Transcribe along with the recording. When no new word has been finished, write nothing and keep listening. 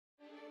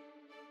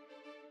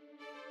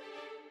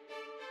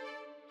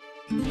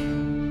Welcome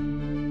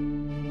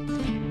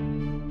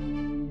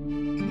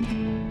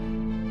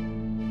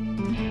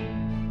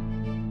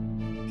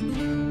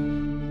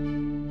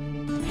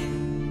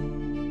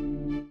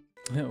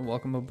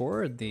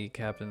aboard the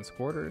Captain's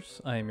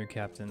Quarters. I am your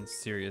Captain,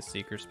 Sirius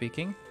Seeker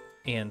speaking,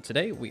 and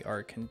today we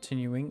are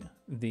continuing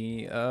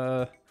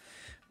the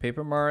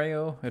Paper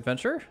Mario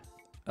adventure.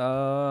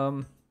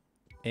 And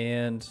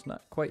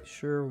not quite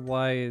sure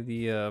why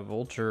the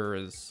vulture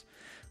is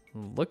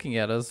looking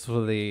at us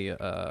with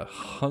a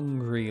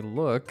hungry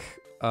look.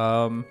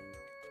 I'm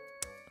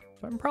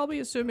probably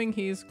assuming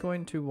he's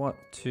going to want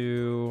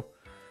to.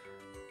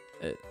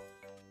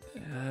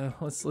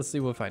 Let's see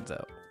what finds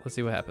out. Let's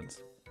see what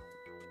happens.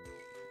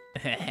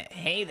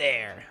 Hey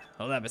there.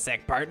 Hold up a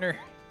sec, partner.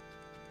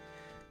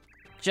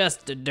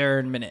 Just a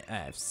darn minute.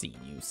 I've seen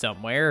you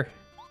somewhere.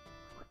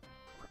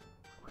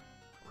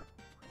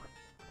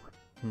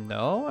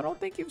 No, I don't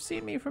think you've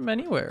seen me from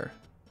anywhere.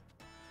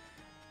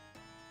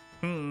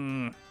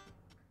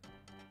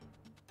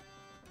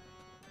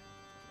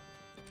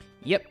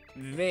 Yep,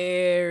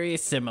 very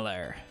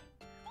similar.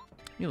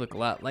 You look a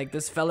lot like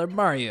this feller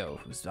Mario,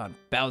 who's on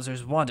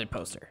Bowser's wanted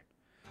poster.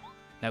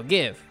 Now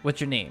give, what's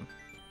your name?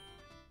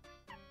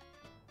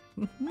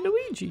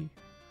 Luigi.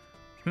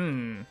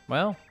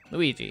 Well,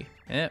 Luigi.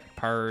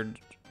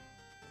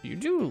 You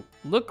do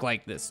look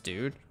like this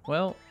dude.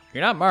 Well,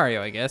 you're not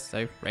Mario, I guess.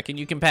 I reckon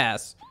you can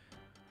pass.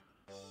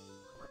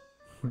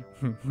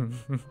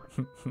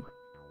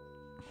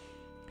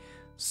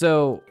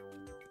 So,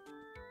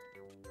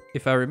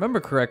 if I remember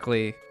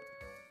correctly,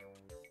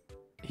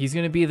 he's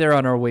going to be there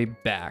on our way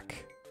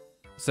back.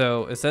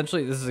 So,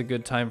 essentially, this is a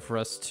good time for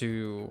us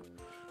to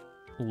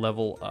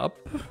level up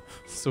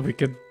so we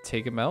could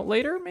take him out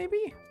later,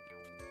 maybe?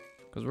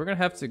 Because we're going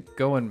to have to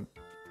go and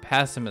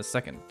pass him a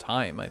second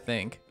time, I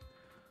think.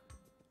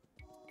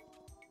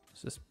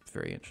 It's just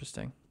very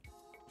interesting.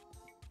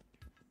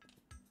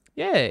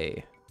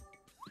 Yay!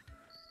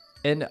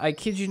 And I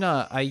kid you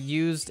not, I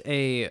used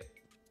a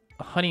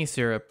honey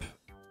syrup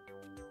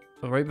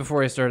right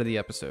before I started the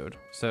episode,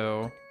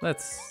 so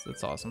that's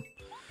awesome.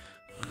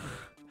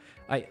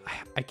 I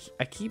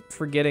keep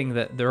forgetting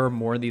that there are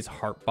more of these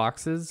heart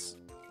boxes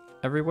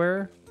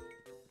everywhere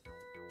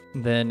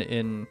than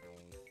in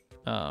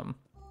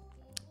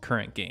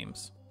current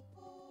games.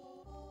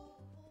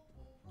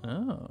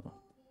 Oh.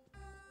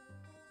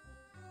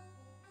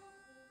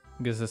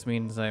 I guess this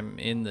means I'm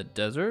in the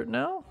desert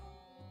now?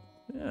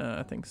 Yeah,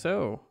 I think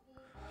so.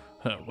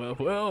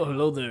 Well,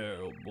 hello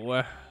there, old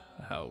boy.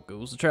 How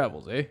goes the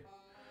travels, eh?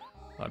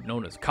 I'm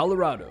known as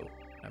Colorado.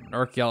 I'm an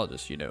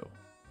archaeologist, you know.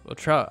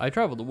 I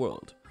travel the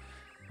world.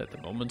 At the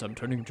moment, I'm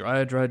turning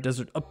dry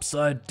desert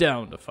upside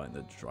down to find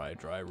the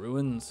dry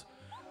ruins.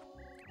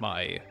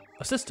 My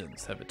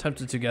assistants have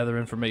attempted to gather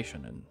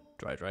information in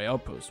dry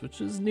outpost,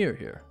 which is near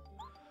here.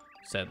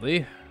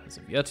 Sadly, as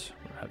of yet,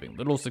 we're having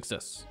little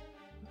success.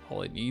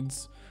 All it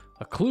needs,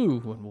 a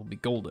clue, and we'll be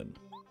golden.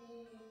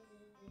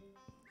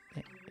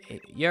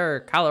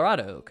 You're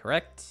Colorado,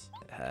 correct?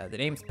 The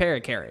name's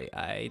Parakarry.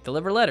 I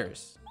deliver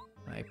letters.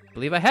 I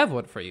believe I have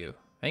one for you.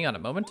 Hang on a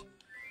moment.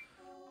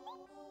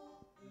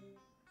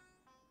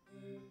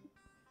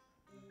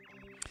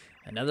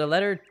 Another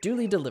letter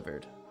duly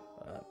delivered.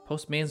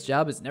 Postman's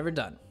job is never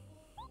done.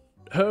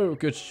 Oh,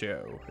 good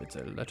show. It's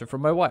a letter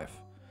from my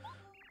wife.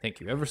 Thank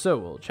you ever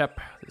so, old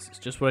chap. This is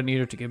just what I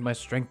needed to give my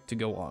strength to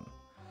go on.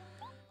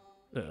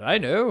 I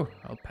know.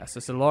 I'll pass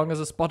this along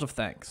as a spot of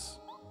thanks.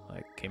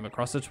 I came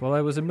across it while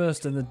I was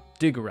immersed in the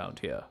dig around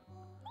here.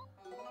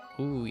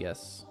 Ooh,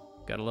 yes.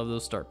 Gotta love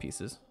those start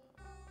pieces.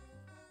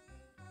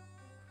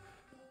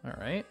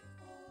 Alright.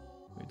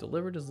 We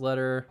delivered his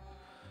letter.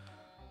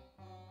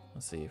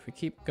 Let's see, if we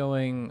keep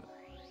going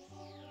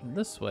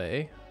this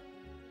way.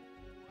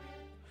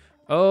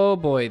 Oh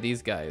boy,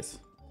 these guys.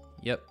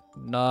 Yep,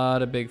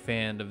 not a big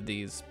fan of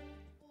these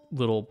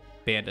little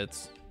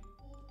bandits.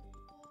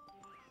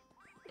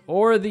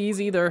 Or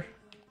these either.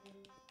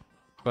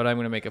 But I'm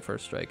gonna make a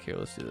first strike here.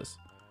 Let's do this.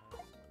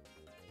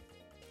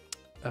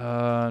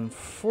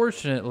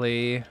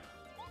 Unfortunately,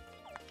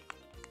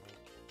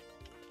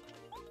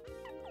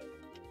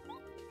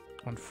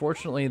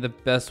 the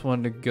best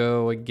one to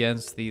go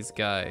against these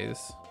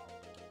guys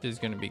is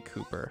gonna be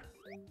Kooper.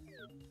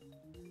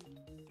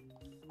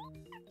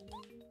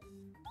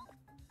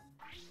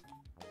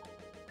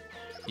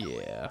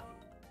 Yeah.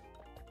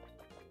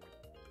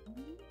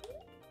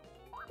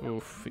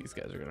 Oof, these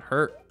guys are gonna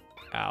hurt.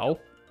 Ow.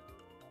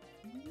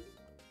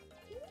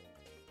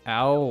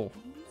 Ow.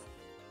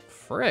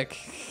 Frick.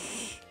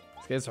 This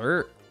guy's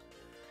hurt.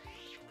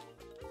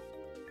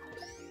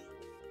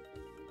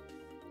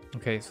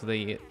 Okay, so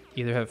they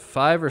either have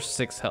 5 or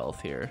 6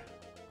 health here.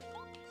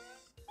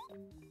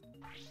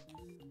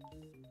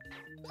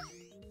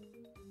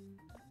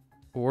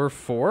 Or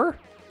 4?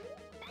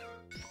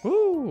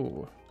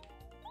 Ooh.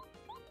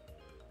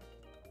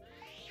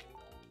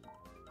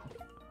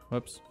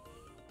 Whoops.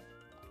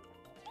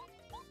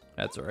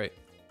 That's all right.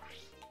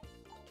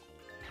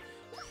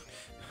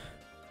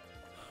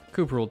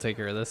 Kooper will take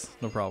care of this,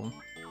 no problem.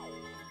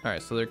 All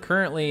right, so they're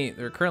currently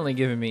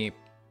giving me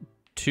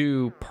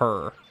 2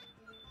 per.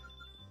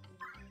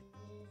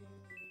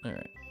 All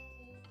right.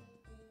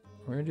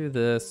 We're gonna do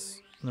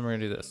this, and then we're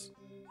gonna do this.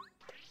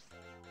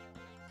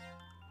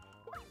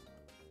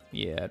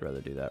 Yeah, I'd rather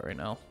do that right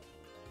now.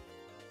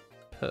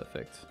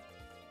 Perfect.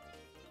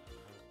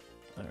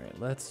 All right,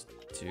 let's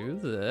do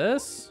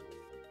this.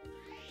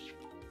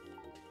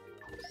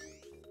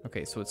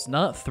 Okay, so it's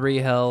not 3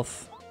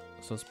 health,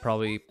 so it's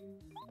probably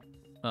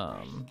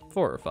 4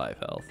 or 5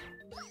 health.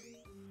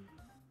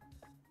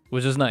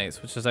 Which is nice,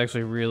 which is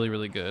actually really,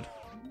 really good.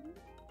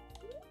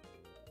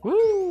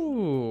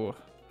 Woo!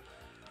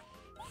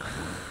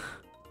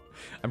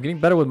 I'm getting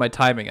better with my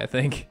timing, I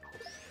think.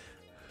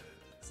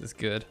 This is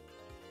good.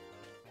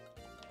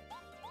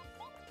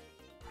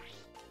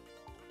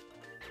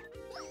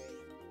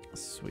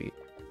 Sweet.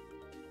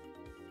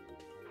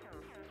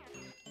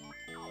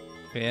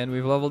 And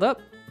we've leveled up.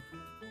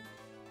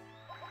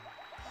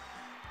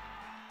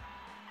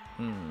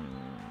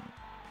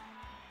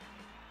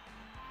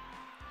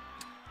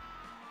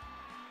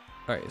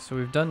 Alright, so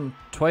we've done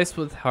twice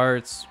with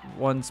hearts,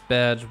 once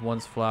badge,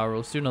 once flower.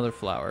 Let's do another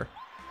flower.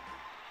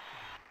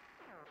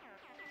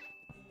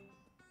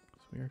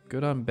 So we are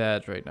good on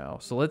badge right now.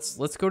 So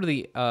let's go to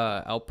the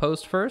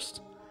outpost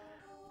first,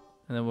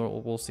 and then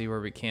we'll see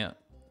where we can't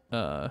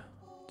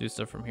do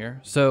stuff from here.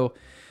 So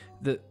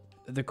the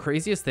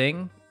craziest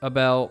thing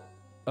about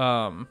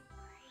the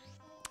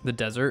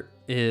desert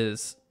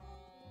is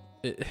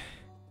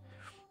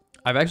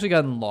I've actually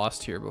gotten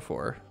lost here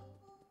before.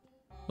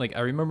 Like,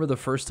 I remember the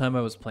first time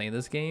I was playing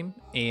this game,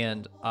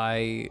 and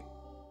I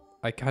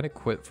kind of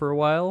quit for a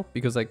while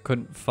because I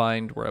couldn't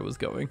find where I was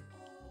going.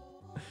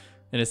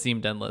 And it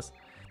seemed endless.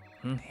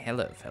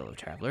 Hello, fellow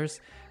travelers.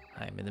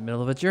 I'm in the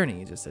middle of a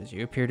journey, just as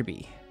you appear to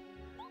be.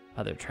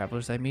 Other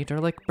travelers I meet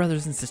are like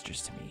brothers and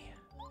sisters to me.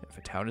 If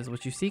a town is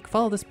what you seek,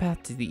 follow this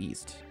path to the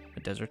east.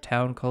 A desert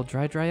town called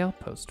Dry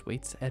Outpost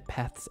waits at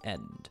path's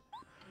end.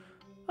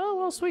 Oh,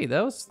 well, sweet.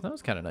 That was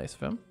kind of nice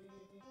of him.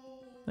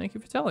 Thank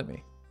you for telling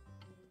me.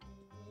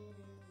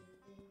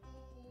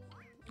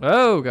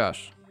 Oh,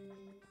 gosh.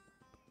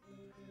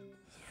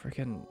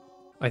 Freaking...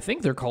 I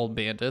think they're called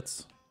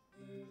bandits.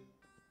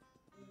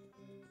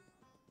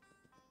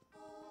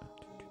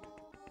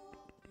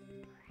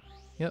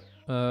 Yep.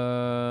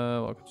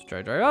 Welcome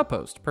to Dry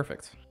Outpost.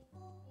 Perfect.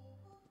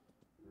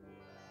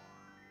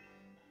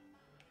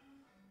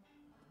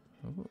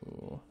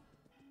 Ooh.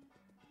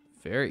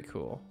 Very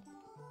cool.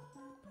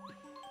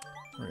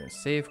 We're gonna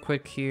save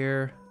quick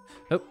here.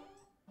 Oh.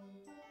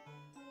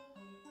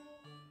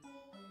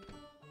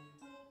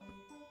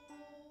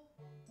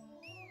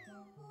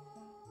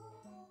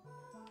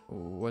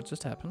 What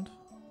just happened?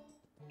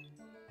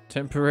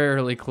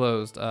 Temporarily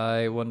closed.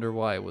 I wonder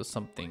why. Was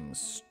something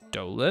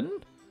stolen?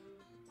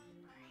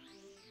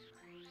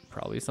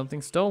 Probably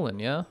something stolen,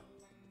 yeah?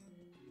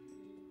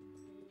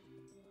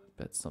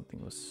 Bet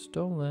something was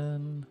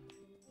stolen.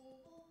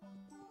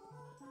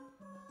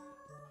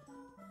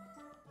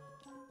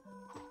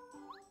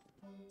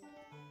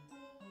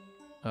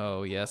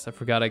 Oh, yes. I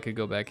forgot I could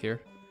go back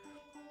here.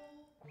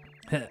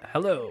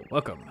 Hello,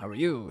 welcome. How are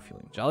you?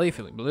 Feeling jolly?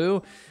 Feeling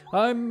blue?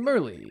 I'm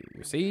Merly.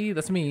 You see,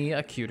 that's me,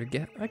 a cuter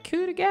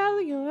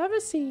gal you'll ever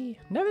see.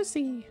 Never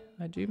see.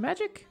 I do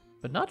magic,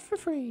 but not for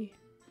free.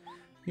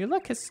 Your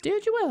luck has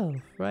steered you well,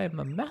 for I am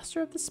a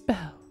master of the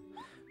spell.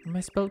 When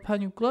my spell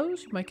upon you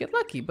glows, you might get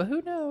lucky, but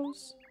who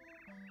knows?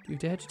 Do you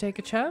dare to take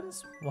a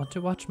chance? Want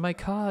to watch my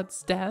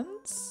cards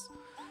dance?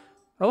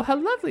 Oh, how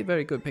lovely.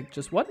 Very good. Pick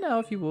just one now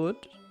if you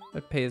would.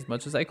 I'd pay as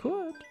much as I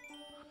could.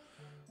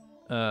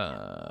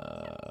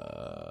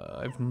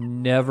 I've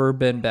never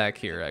been back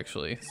here,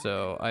 actually,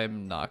 so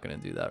I'm not going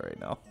to do that right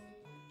now.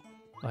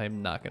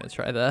 I'm not going to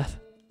try that.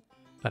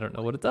 I don't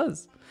know what it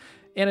does.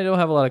 And I don't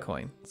have a lot of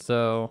coin,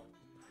 so...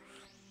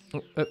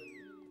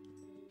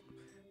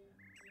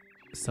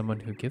 Someone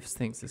who gives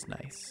things is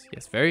nice.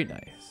 Yes, very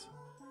nice.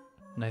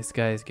 Nice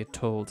guys get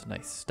told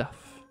nice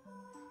stuff.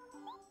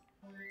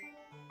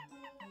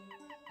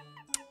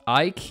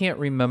 I can't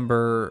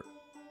remember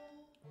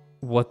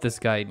what this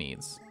guy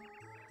needs.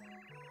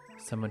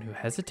 Someone who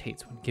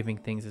hesitates when giving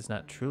things is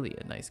not truly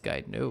a nice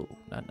guy. No,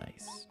 not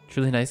nice.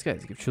 Truly nice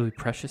guys give truly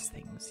precious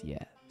things.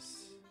 Yes.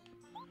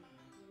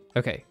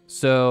 Okay,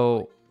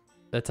 so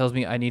that tells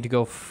me I need to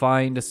go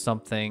find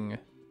something.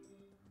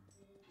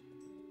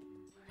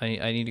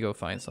 I need to go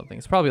find something.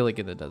 It's probably like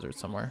in the desert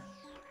somewhere.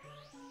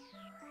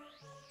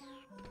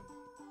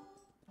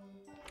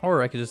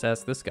 Or I could just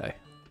ask this guy.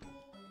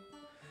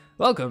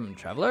 Welcome,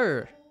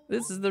 traveler.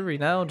 This is the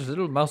renowned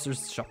Little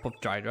Mouser's shop of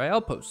Dry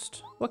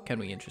Outpost. What can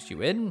we interest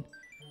you in?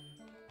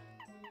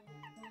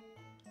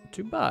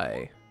 To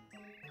buy.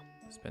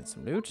 Spend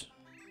some loot.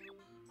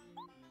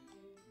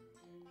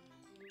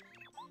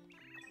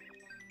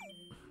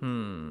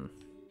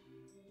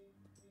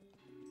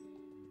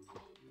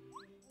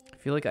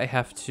 I feel like I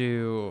have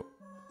to...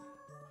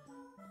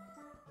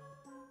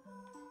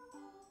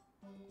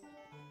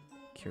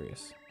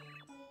 Curious.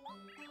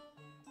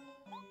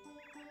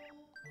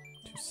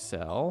 To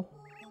sell.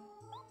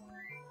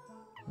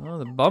 Well,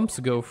 the bumps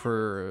go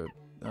for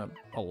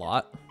a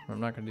lot, I'm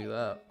not gonna do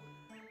that.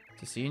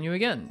 To seeing you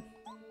again.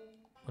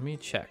 Let me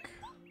check.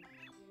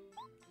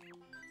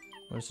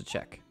 Where's the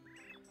check?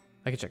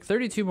 I can check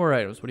 32 more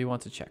items. What do you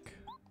want to check?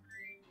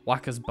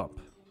 Wakka's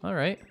bump. All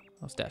right,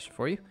 I'll stash it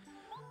for you.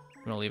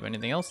 I'm gonna leave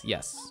anything else?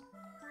 Yes.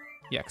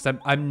 Yeah, because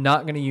I'm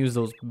not gonna use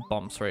those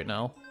bumps right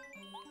now.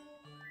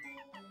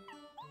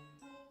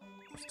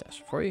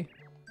 Stash it for you?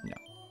 No.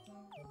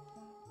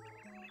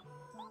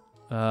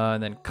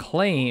 And then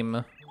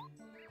claim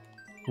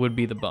would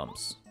be the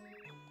bumps.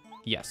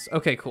 Yes.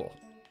 Okay, cool.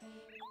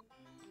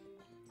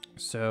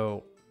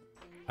 So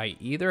I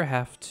either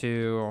have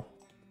to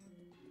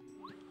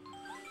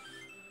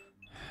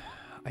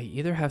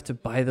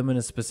buy them in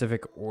a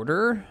specific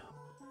order,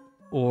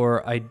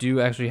 or I do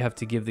actually have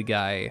to give the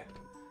guy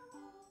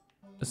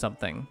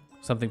something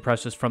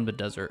precious from the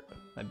desert,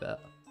 I bet.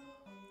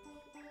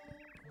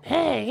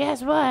 Hey,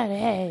 guess what?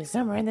 Hey,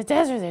 somewhere in the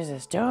desert there's a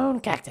stone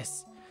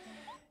cactus.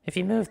 If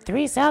you move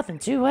 3 south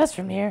and 2 west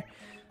from here,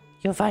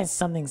 you'll find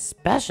something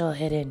special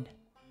hidden.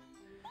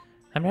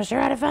 I'm not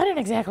sure how to find it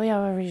exactly,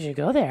 however you should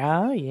go there.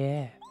 Oh,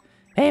 yeah.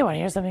 Hey, wanna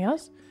hear something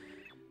else?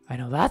 I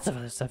know lots of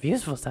other stuff,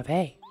 useful stuff,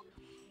 hey.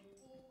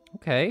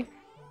 Okay.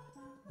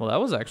 Well,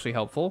 that was actually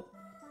helpful.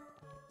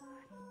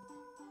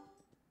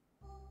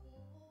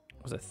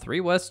 Was it 3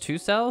 west, 2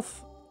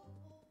 south?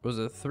 Or was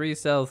it 3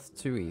 south,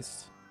 2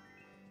 east?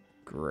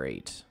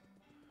 Great.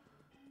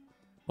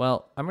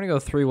 Well, I'm gonna go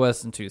 3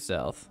 west and 2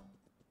 south.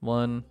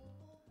 1.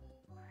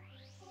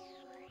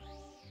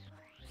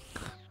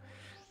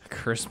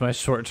 Curse my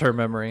short-term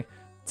memory.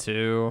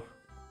 2.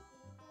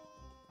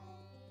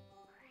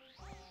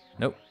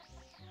 Nope.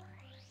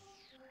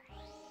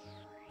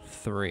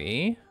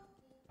 3.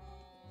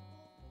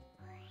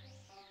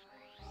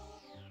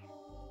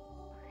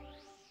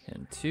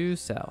 And 2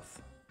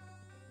 south.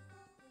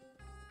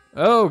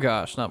 Oh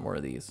gosh, not more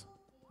of these.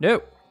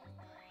 Nope.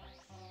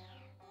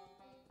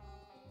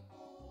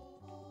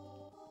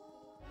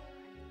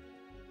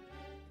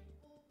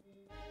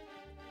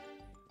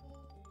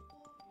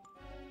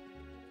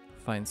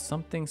 Find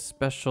something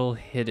special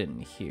hidden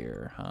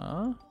here,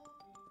 huh?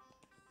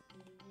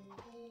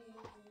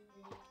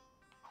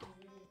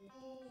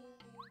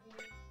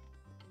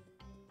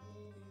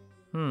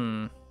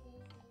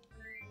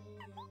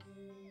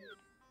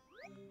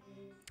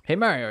 Hey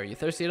Mario, are you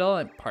thirsty at all?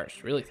 I'm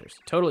parched, really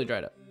thirsty, totally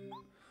dried up.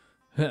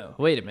 Oh,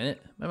 wait a minute,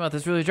 my mouth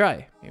is really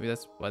dry. Maybe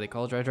that's why they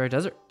call it dry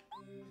desert.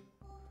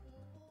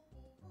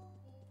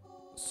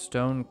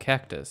 Stone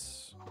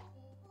cactus.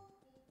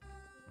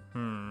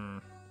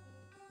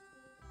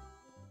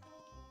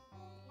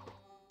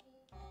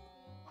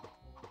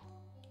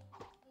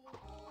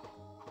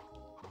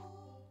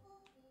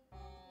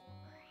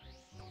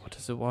 What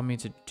does it want me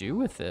to do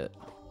with it?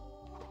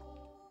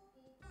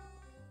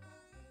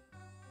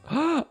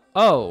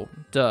 Oh,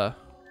 duh.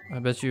 I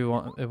bet you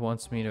it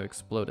wants me to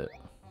explode it.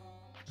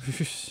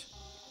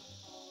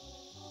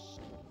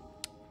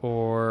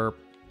 Or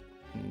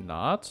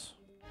not?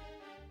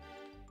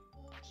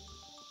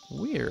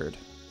 Weird.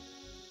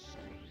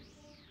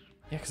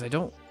 Yeah, because I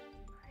don't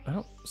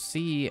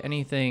see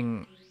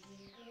anything.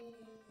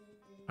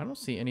 I don't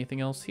see anything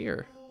else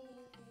here.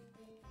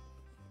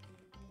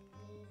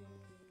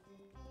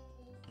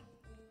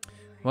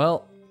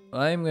 Well,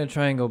 I'm gonna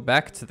try and go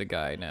back to the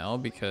guy now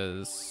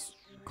because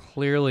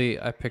clearly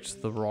I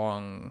picked the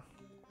wrong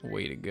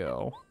way to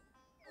go.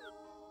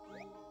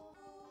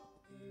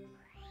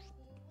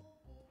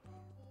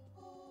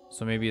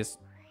 So maybe it's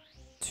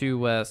 2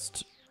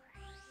 west,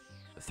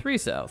 3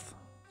 south.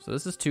 So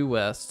this is 2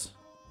 west.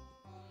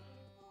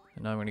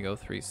 And now I'm gonna go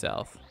 3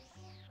 south.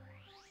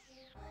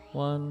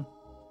 1.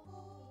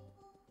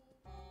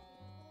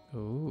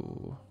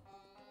 Ooh.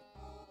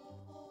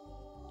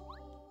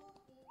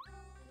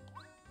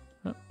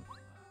 Oh.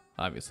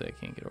 Obviously I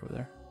can't get over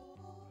there.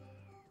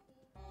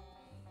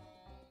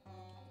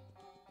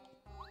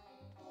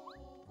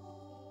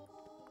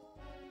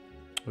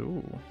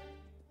 Ooh.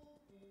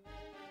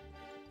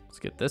 Let's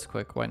get this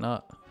quick, why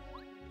not?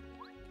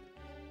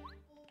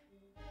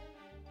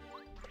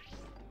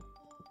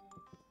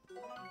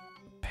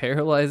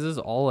 Paralyzes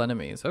all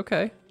enemies,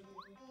 okay.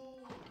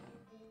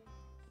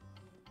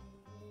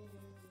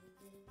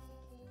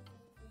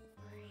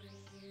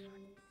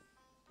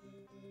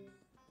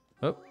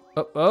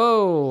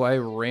 Oh, I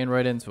ran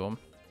right into him.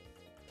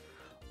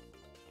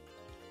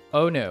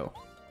 Oh no.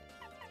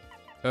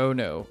 Oh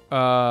no.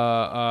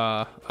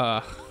 I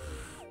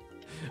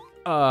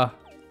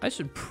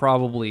should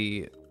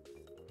probably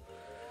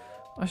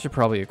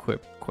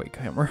equip Quake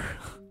Hammer.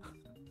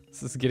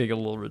 This is getting a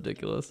little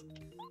ridiculous.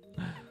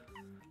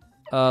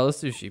 Let's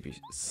do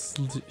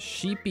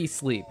sheepy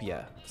sleep.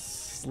 Yeah,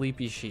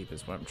 sleepy sheep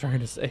is what I'm trying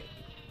to say.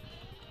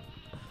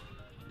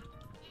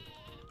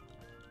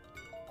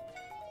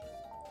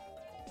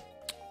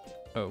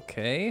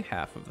 Okay,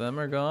 half of them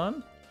are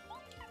gone.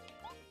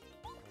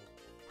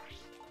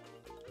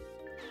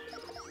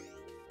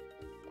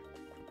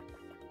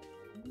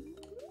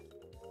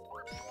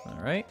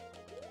 All right.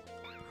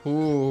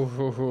 Ooh,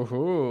 hoo, hoo,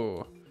 hoo.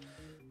 All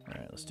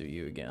right, let's do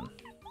you again.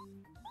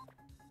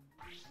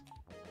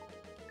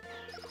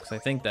 So I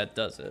think that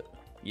does it.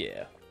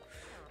 Yeah.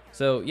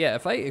 So yeah,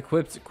 if I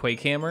equipped Quake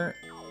Hammer,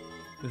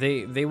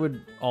 they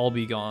would all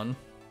be gone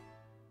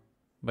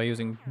by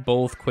using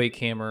both Quake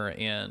Hammer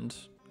and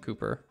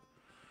Cooper.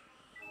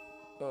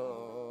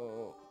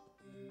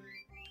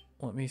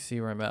 Let me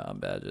see where I'm at on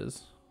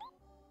badges.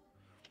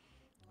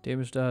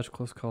 Damage dodge,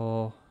 close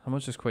call. How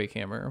much is Quake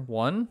Hammer?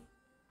 1?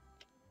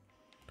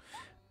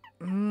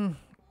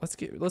 Let's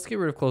get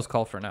rid of close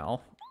call for now.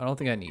 I don't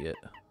think I need it.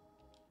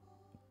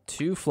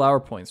 2 flower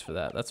points for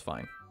that. That's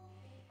fine.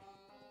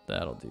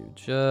 That'll do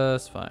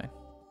just fine.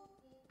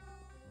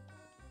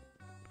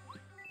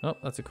 Oh,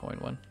 that's a coin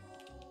one.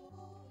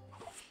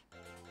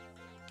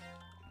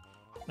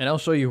 And I'll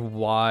show you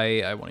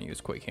why I want to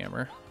use Quake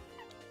Hammer.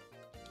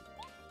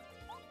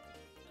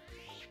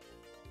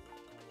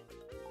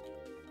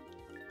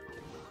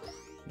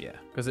 Yeah,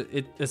 because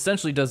it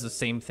essentially does the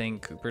same thing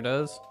Cooper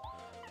does,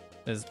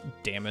 is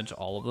damage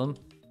all of them.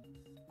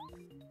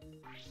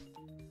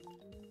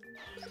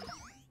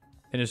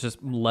 And it's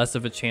just less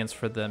of a chance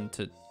for them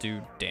to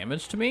do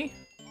damage to me.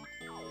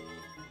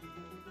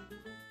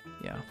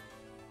 Yeah.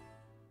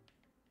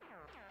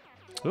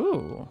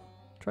 Ooh,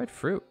 dried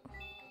fruit.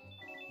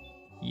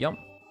 Yum.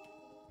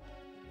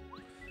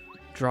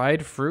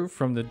 Dried fruit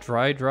from the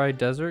dry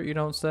desert, you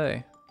don't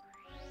say.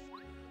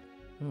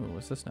 Ooh,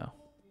 what's this now?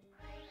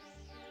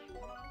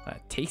 A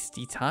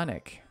tasty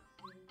tonic.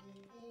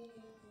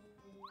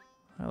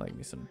 I like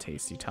me some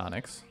tasty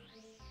tonics.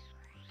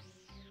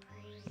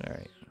 All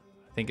right.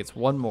 I think it's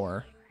one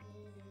more.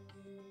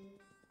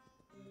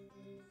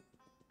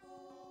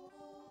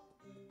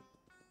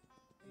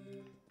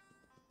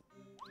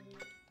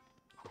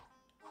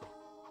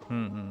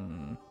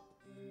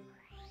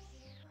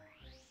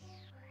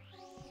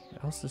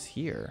 What else is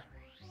here?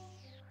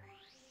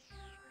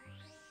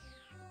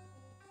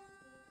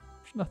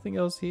 There's nothing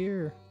else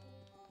here.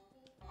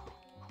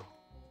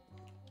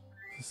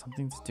 Is this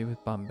something to do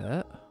with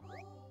Bombette?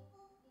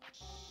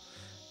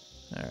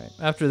 Alright,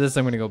 after this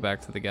I'm gonna go back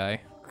to the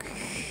guy.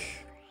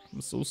 I'm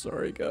so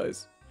sorry,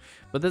 guys.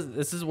 But this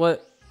is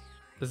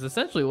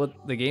essentially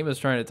what the game is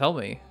trying to tell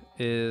me,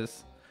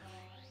 is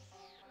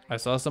I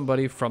saw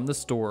somebody from the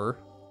store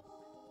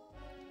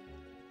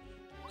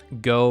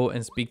go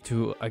and speak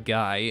to a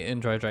guy in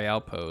Dry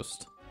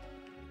Outpost,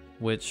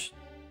 which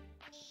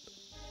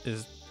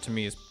is, to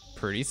me, is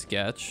pretty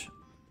sketch.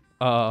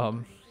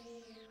 And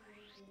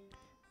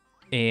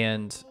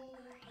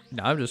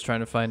now I'm just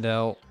trying to find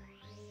out,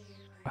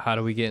 how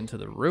do we get into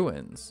the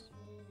ruins?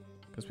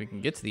 Because we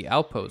can get to the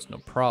outpost, no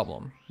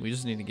problem. We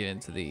just need to get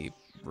into the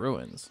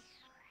ruins.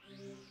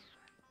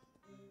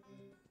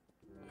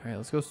 All right,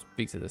 let's go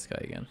speak to this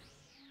guy again.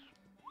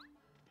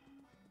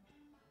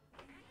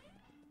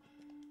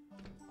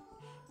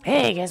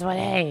 Hey, guess what?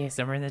 Hey,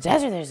 somewhere in the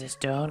desert there's a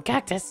stone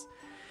cactus.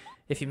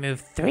 If you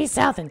move 3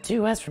 south and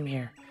 2 west from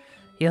here,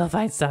 you'll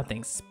find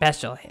something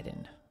special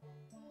hidden.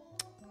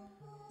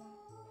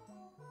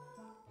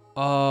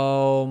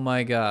 Oh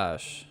my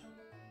gosh.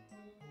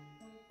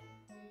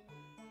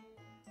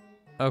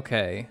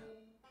 Okay,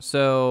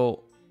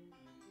 so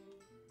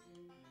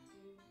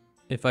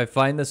if I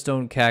find the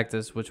stone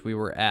cactus, which we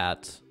were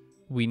at,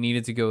 we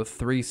needed to go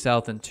 3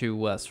 south and 2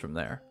 west from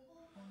there.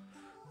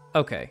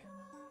 Okay.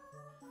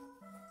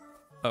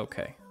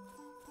 Okay.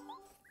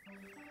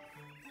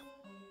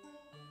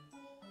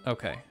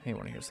 Okay, hey,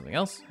 want to hear something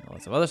else?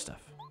 Lots of other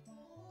stuff.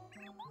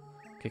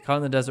 Get caught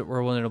in the desert,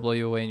 we're willing to blow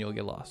you away and you'll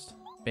get lost.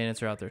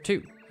 Bandits are out there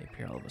too. They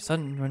appear all of a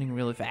sudden, running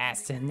really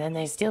fast. And then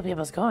they steal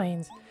people's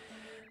coins.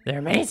 There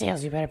are many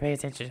tales, you better pay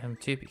attention to them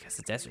too, because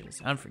the desert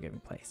is an unforgiving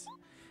place.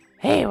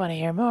 Hey, want to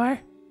hear more?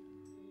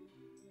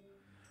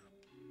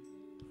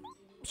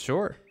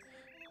 Sure.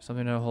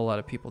 Something not a whole lot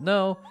of people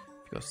know.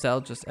 If you go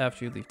south just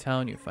after you leave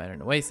town, you find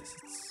an oasis.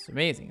 It's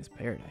amazing. It's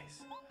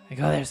paradise. I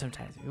go there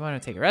sometimes. If you want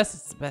to take a rest,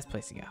 it's the best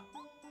place to go.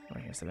 Want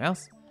to hear something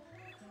else?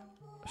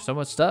 There's so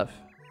much stuff.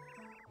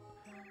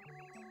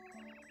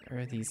 There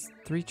are these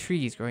 3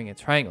 trees growing in a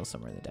triangle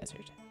somewhere in the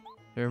desert.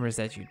 The rumor is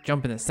that you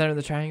jump in the center of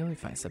the triangle, you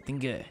find something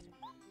good.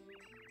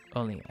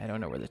 Only, I don't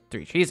know where the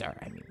 3 trees are.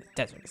 I mean, the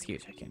desert is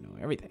huge. I can't know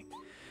everything.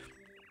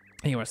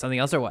 And you want something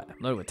else or what? I'm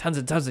loaded with tons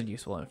and tons of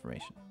useful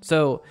information.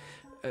 So,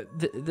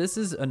 this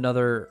is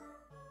another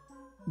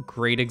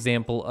great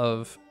example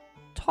of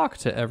talk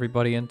to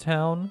everybody in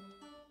town.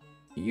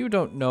 You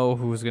don't know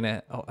who's going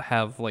to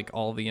have, like,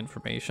 all the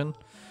information.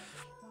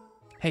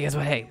 Hey, guess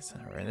what? Hey, So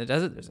we're in the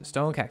desert. There's a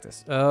stone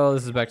cactus. Oh,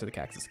 this is back to the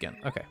cactus again.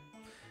 Okay.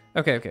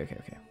 Okay.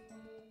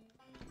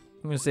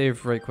 I'm going to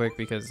save right quick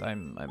because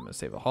I'm a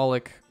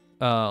save-aholic.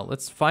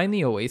 Let's find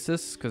the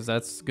oasis, because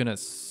that's gonna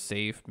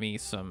save me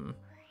some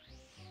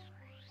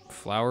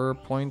flower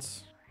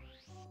points.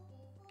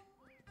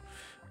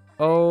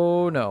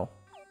 Oh no.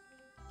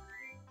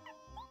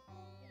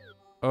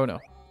 Oh no.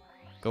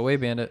 Go away,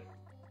 bandit.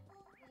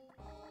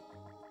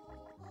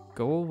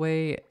 Go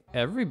away,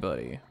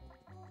 everybody.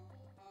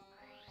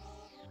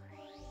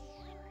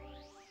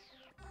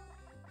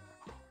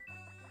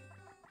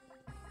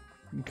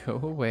 Go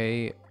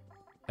away,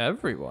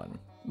 everyone.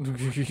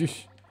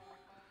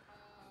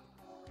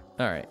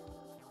 All right.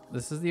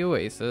 this is the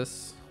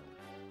oasis.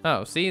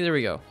 Oh, see, there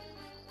we go.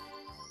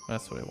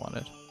 That's what I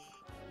wanted.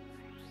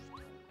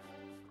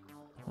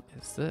 What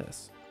is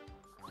this?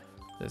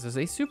 This is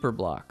a super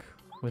block.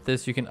 With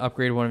this, you can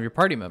upgrade one of your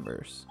party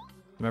members.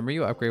 Remember,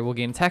 you upgrade will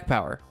gain attack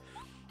power.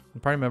 The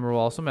party member will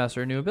also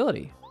master a new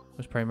ability.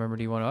 Which party member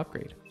do you want to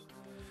upgrade?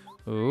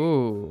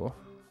 Ooh.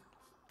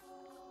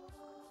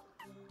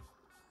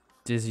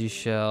 Dizzy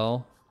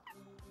Shell.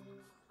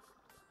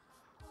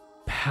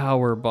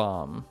 Power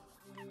Bomb.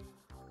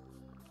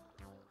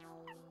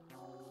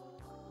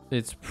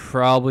 It's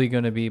probably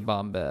going to be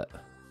Bombette.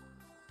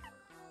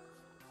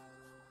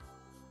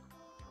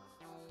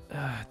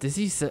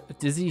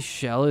 Dizzy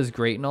Shell is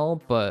great and all,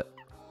 but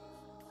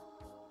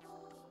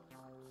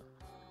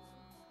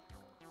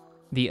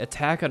the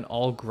attack on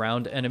all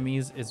ground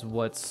enemies is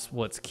what's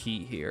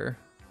key here.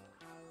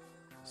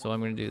 So I'm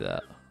going to do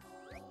that.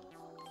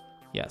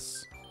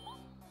 Yes.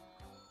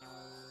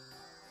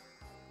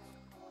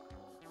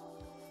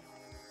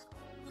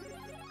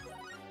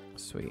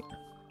 Sweet.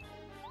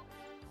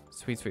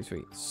 Sweet, sweet,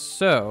 sweet.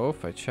 So,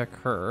 if I check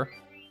her.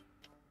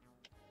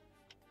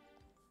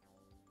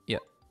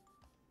 Yep.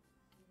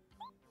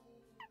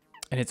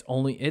 And it's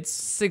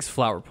 6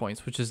 flower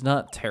points, which is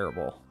not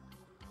terrible.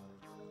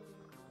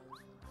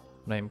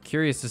 But I'm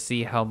curious to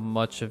see how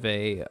much of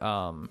a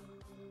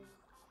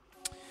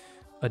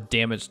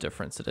damage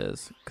difference it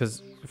is.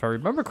 Because if I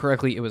remember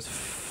correctly, it was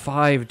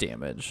 5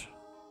 damage.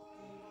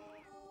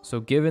 So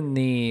given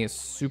the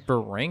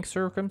super rank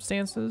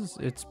circumstances,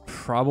 it's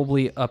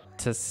probably up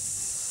to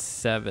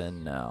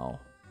 7 now.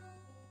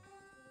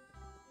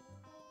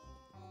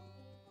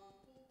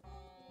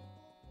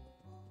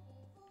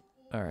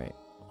 All right,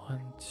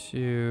 1,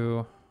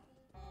 2.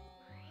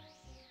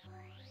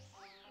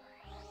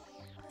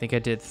 I think I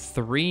did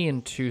 3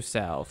 and 2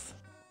 south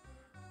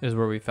is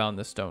where we found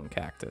the stone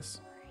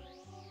cactus.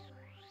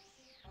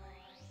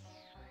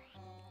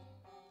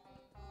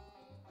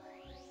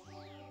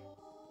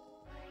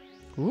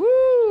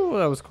 Woo,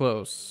 that was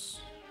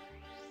close.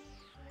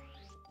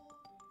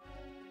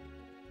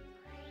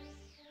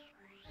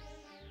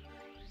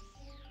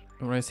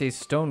 When I say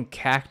stone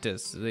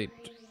cactus,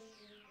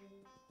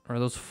 are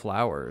those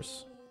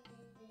flowers?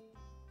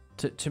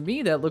 To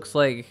me, that looks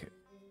like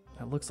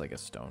a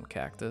stone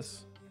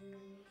cactus.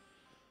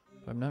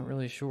 I'm not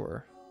really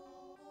sure.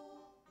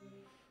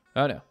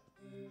 Oh no.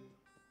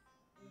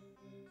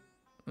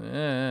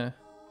 You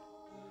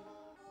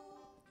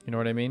know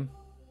what I mean?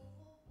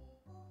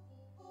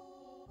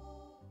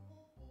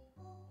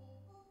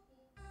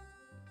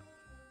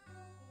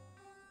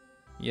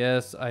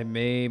 Yes, I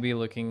may be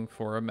looking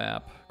for a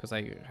map, because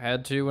I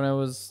had to when I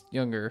was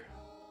younger.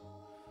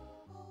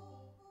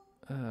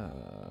 Yeah,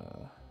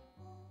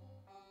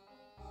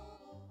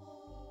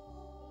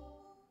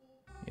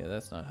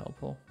 that's not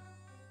helpful.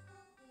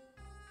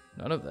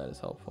 None of that is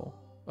helpful.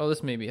 Oh,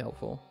 this may be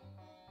helpful.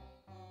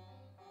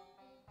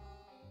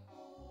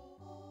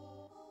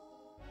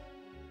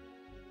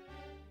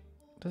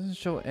 Doesn't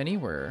show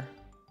anywhere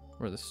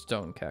where the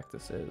stone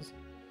cactus is.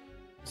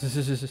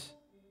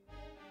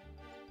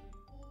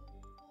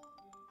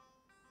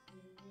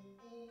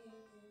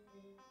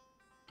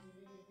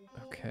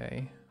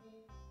 Okay.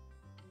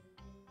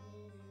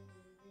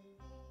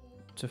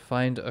 To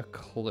find a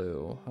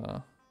clue, huh?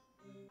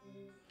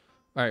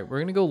 Alright, we're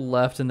gonna go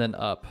left and then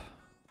up.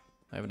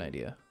 I have an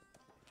idea.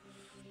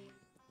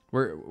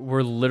 We're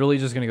literally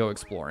just gonna go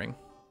exploring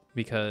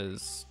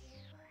because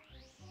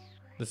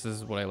this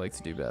is what I like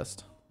to do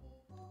best.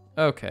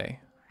 Okay.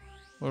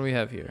 What do we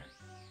have here?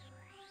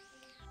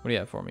 What do you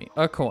have for me?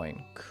 A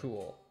coin.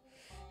 Cool.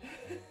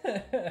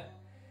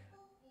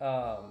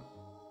 Alright,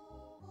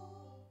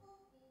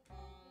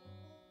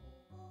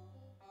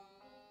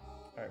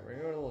 we're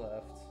gonna go to the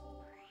left.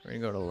 We're gonna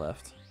go to the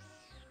left.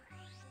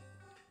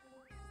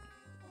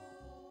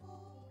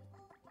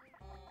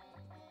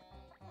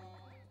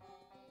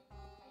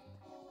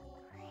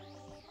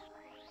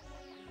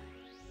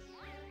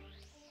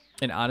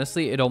 And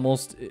honestly,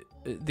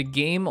 the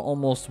game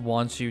almost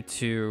wants you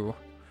to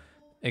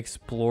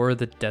explore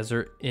the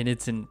desert in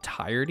its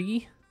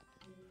entirety.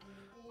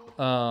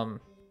 And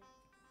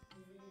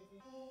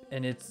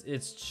it's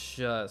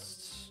a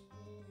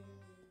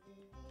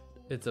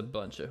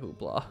bunch of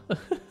hoopla.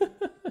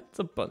 It's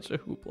a bunch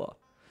of hoopla.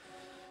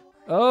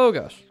 Oh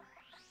gosh.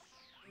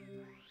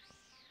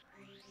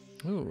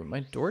 Ooh,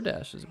 my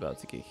DoorDash is about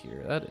to get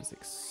here. That is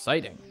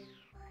exciting.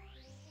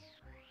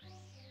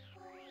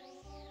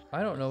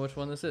 I don't know which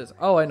one this is.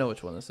 Oh, I know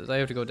which one this is. I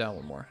have to go down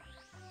one more.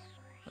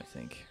 I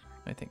think.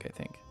 Did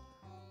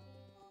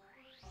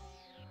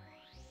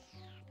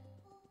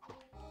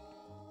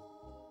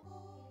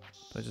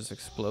I just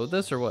explode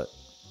this or what?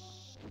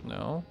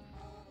 No.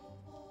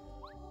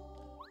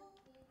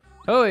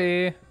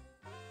 Hoi!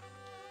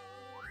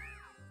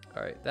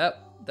 Alright, that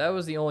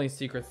was the only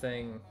secret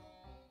thing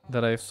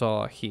that I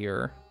saw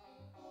here.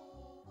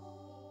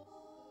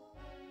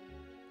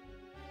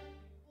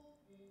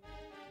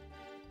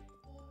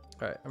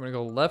 Alright, I'm gonna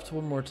go left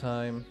one more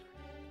time.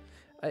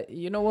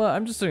 You know what?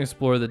 I'm just gonna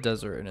explore the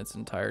desert in its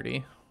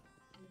entirety.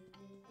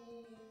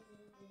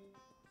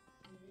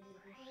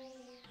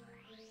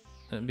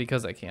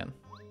 because I can.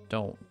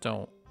 Don't.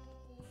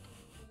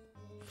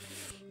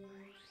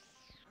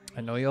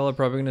 I know y'all are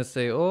probably gonna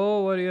say,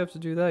 "Oh, why do you have to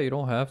do that? You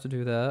don't have to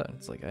do that."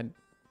 It's like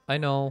I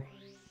know,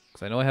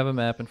 because I know I have a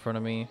map in front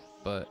of me,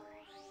 but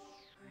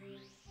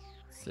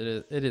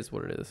it is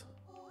what it is.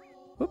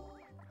 Whoop.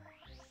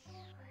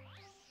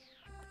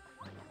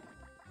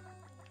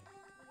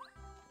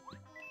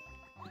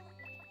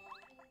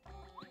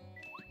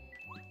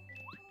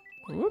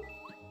 Whoop.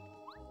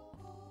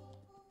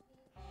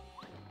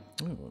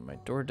 Ooh, my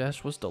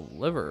DoorDash was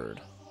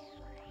delivered.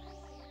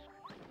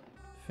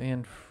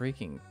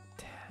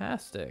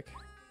 Fan-freaking-tastic.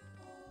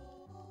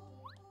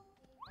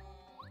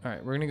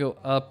 Alright, we're gonna go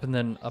up and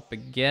then up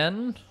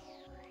again.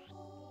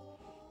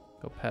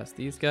 Go past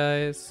these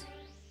guys.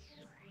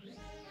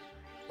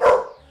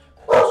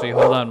 Actually,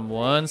 hold on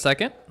 1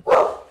 second.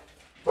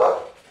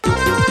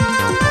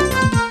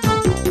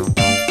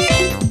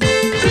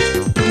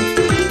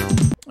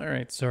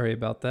 Alright, sorry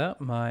about that.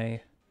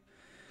 My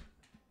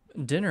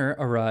dinner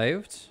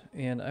arrived,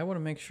 and I want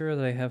to make sure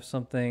that I have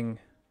something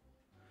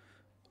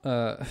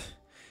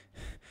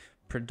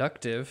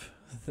productive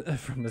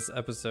from this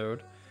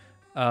episode.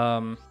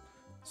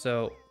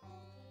 So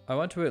I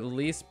want to at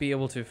least be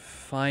able to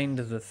find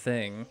the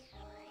thing.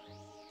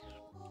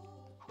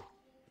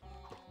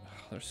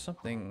 There's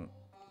something.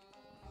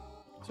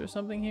 Is there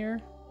something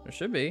here? There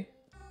should be.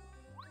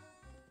 I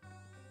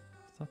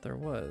thought there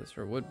was,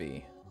 or would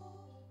be.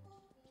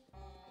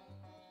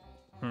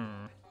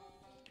 I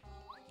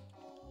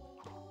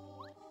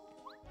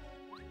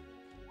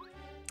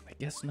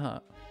guess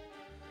not.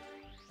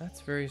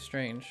 That's very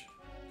strange.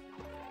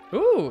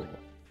 Ooh!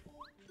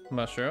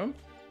 Mushroom.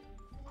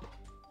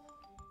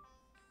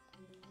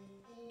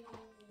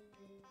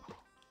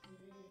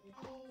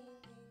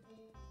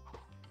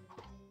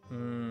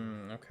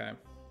 Okay.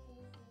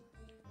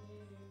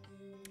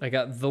 I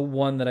got the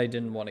one that I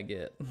didn't want to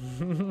get.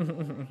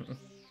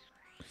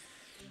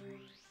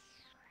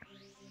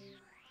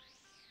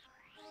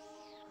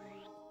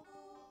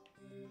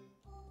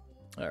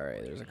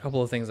 Alright, there's a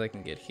couple of things I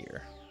can get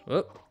here.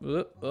 Up.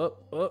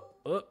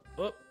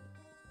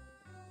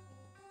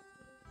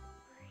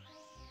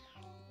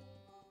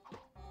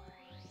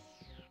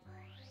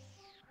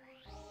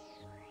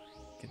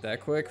 Get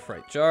that quick.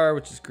 Fright jar,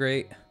 which is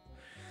great.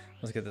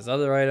 Let's get this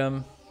other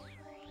item.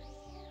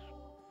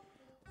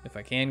 If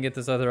I can get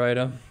this other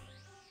item.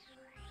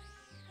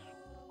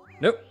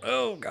 Nope.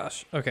 Oh,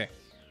 gosh. Okay.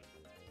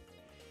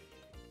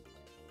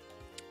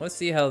 Let's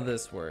see how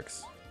this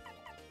works.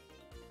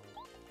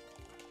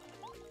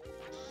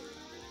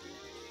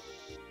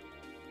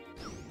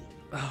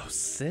 Oh,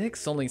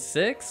 6? Only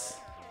 6?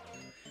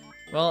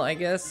 Well, I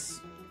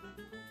guess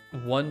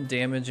 1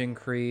 damage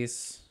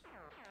increase.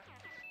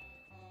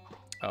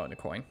 Oh, and a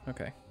coin.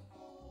 Okay.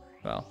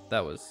 Well,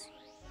 that was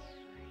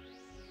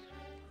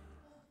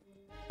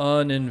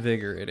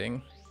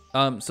uninvigorating.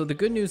 So the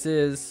good news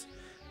is,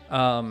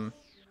 I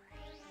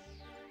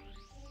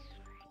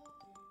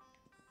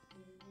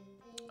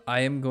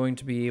am going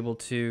to be able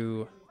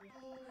to,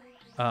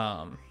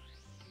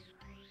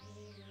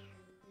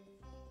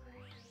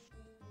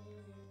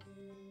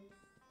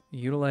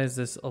 utilize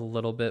this a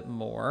little bit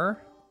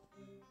more.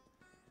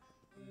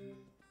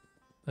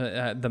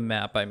 The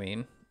map, I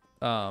mean,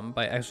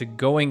 by actually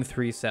going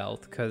 3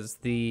 south, because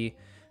the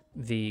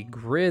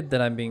grid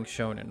that I'm being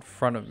shown in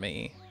front of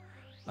me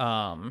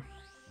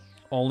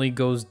only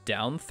goes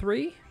down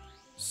 3.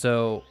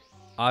 So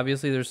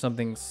obviously there's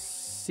something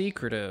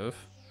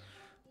secretive.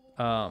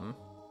 On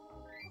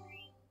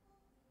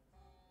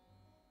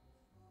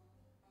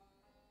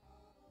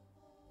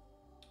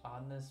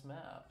this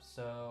map.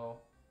 So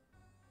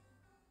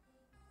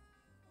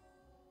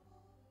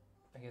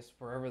I guess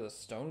wherever the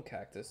stone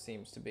cactus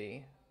seems to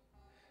be.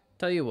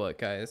 Tell you what,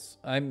 guys,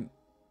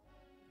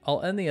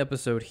 I'll end the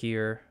episode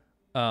here.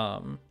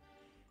 Let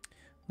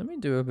me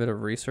do a bit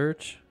of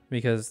research,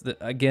 because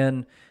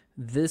again,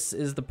 this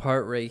is the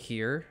part right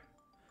here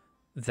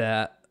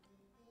that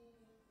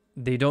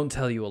they don't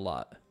tell you a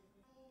lot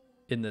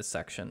in this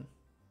section.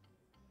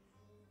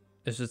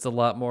 It's just a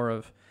lot more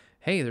of,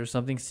 hey, there's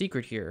something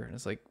secret here. And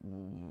it's like,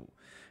 ooh.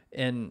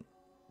 And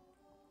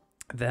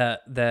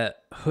that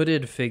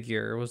hooded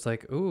figure was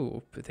like,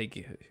 ooh, they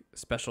give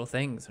special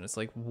things. And it's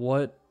like,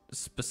 what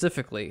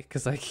specifically?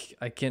 Because I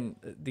can,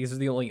 these are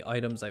the only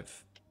items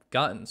I've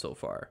gotten so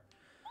far.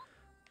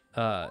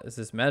 Is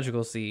this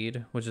magical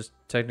seed, which is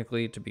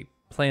technically to be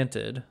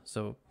planted,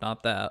 so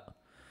not that.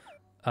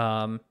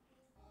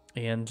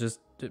 And just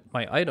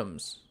my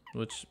items,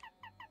 which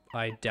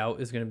I doubt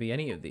is going to be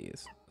any of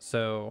these.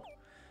 So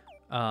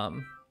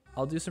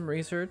I'll do some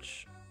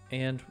research,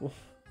 and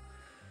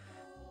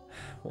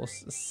we'll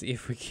see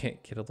if we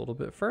can't get a little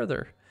bit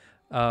further.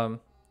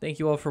 Thank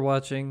you all for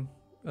watching.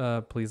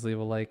 Please leave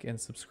a like and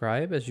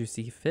subscribe as you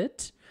see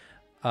fit.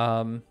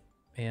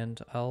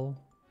 And I'll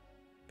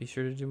be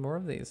sure to do more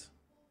of these.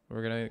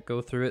 We're going to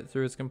go through it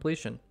through its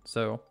completion.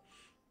 So,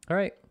 all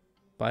right.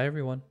 Bye,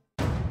 everyone.